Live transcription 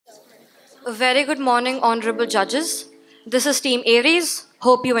A very good morning, honorable judges. This is Team Aries.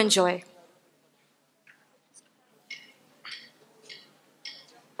 Hope you enjoy.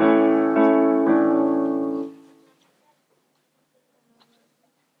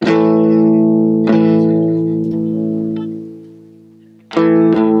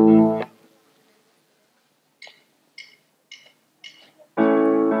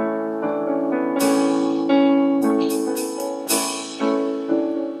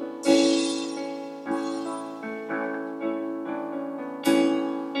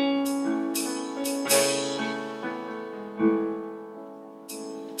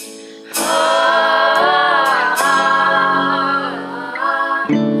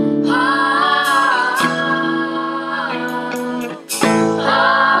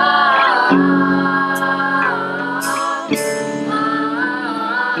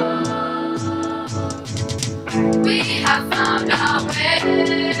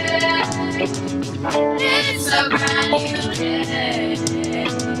 It's a brand new day,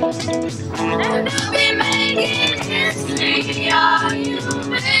 and we'll be making history. Are you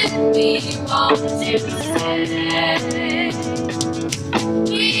with me? Won't you stay?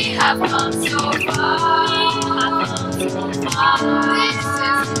 We have come so far. This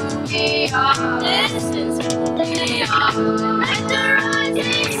is who we are. This is who we are. Like the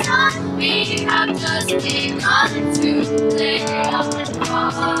rising sun, we have just begun to play our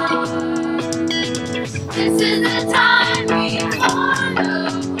part. This is the time we are the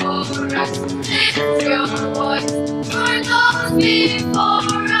chorus. Lift your voice for those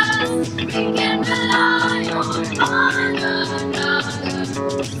before us. We can rely on one another.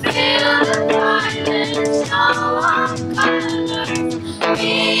 Feel the pride and show our colors.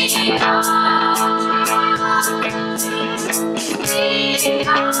 We are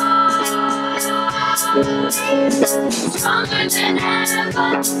stronger than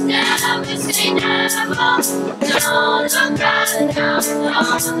ever, never say never. Don't look back now,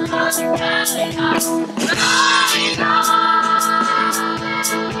 don't look back now. Right now,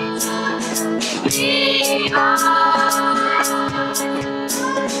 we are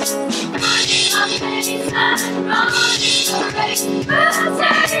running a pace and running the race. We'll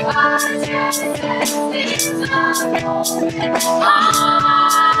take our chances, it's not over.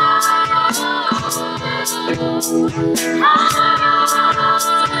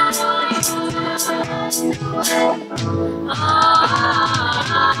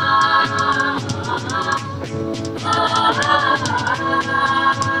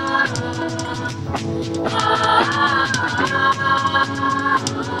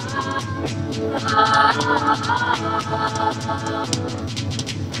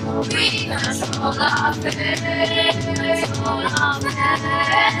 We control our fate,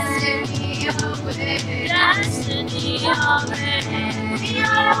 destiny away, destiny away. We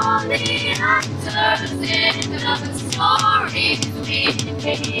are all the actors in the stories we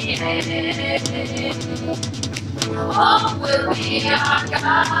create. Oh, will be our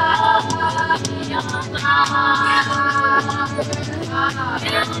God, we'll no longer hide.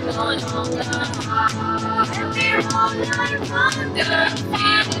 And we're all like wonder,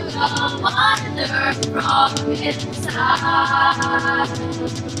 feel the wonder from inside.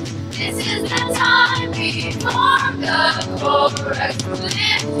 This is the time before the chorus.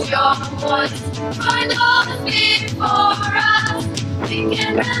 Lift your voice for those before us. We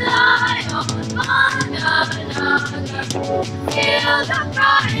can rely on one another. Feel the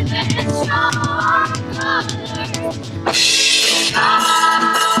pride and show our colors.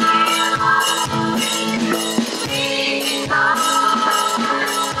 We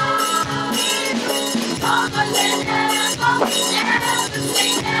stronger than ever, never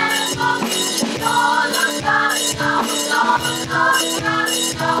say never. All of us now, all of us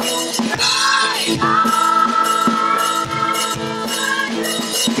now, right now.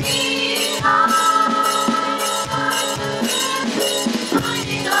 We are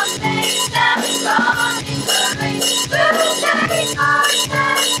finding our place and running the race. We'll take our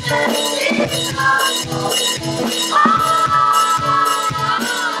chances, it's not over.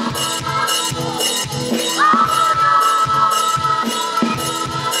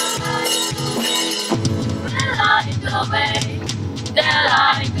 They light the way, they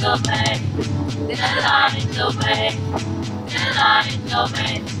light the way, they light the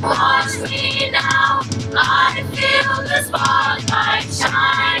way. Watch me now, I feel the spotlight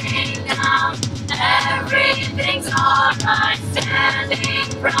shining down. Everything's alright, standing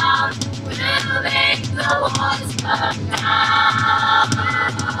proud. We'll make the walls come down.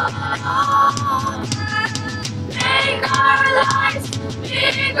 Make our lives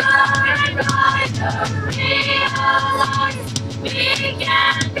bigger and brighter. Realize we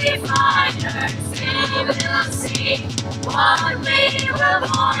can be fine will see what we were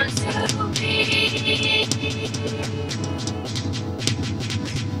born to be.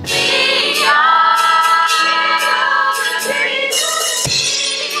 We are stronger than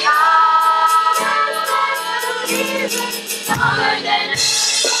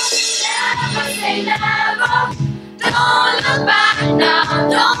never say never. Don't look back now,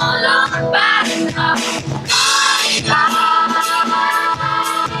 don't look back now.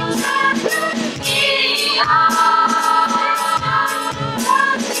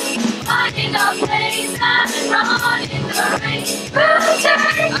 Finding a place and running the race. We'll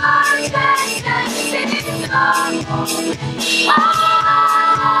take our chance and sing the moment.